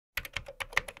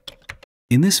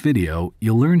In this video,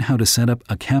 you'll learn how to set up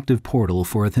a captive portal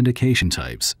for authentication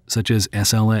types such as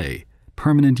SLA,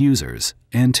 permanent users,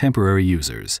 and temporary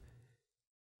users.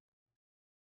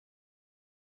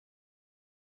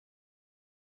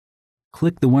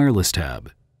 Click the Wireless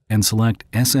tab and select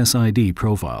SSID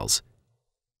Profiles.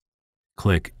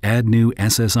 Click Add New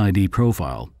SSID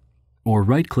Profile, or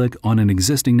right-click on an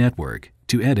existing network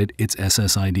to edit its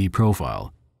SSID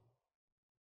profile.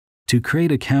 To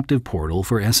create a captive portal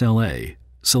for SLA,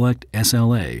 select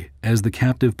SLA as the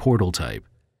captive portal type.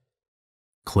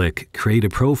 Click Create a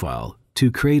Profile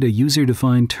to create a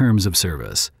user-defined terms of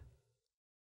service.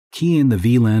 Key in the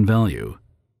VLAN value.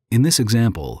 In this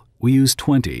example, we use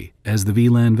 20 as the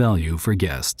VLAN value for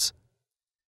guests.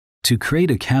 To create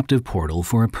a captive portal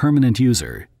for a permanent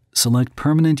user, select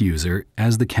Permanent User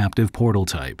as the captive portal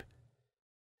type.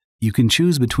 You can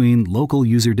choose between Local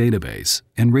User Database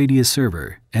and Radius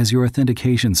Server as your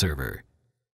authentication server.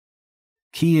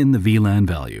 Key in the VLAN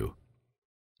value.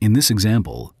 In this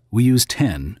example, we use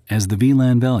 10 as the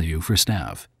VLAN value for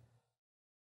staff.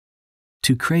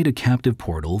 To create a captive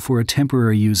portal for a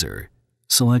temporary user,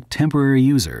 select Temporary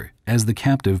User as the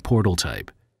captive portal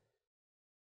type.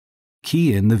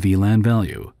 Key in the VLAN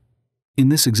value. In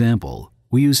this example,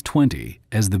 we use 20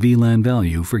 as the VLAN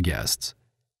value for guests.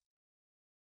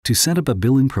 To set up a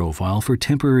billing profile for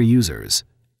temporary users,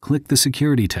 click the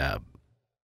Security tab.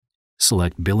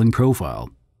 Select Billing Profile,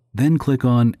 then click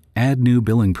on Add New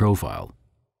Billing Profile.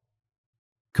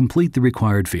 Complete the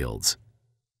required fields.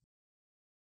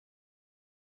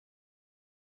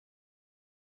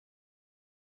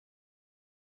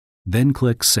 Then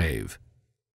click Save.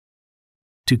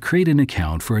 To create an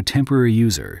account for a temporary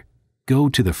user, go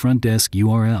to the front desk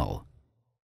URL.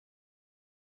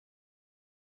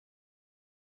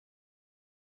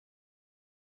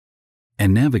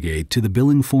 And navigate to the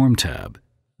Billing Form tab.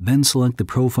 Then select the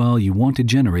profile you want to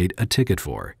generate a ticket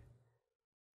for.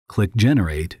 Click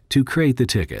Generate to create the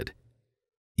ticket.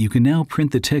 You can now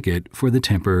print the ticket for the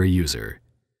temporary user.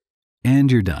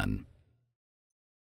 And you're done.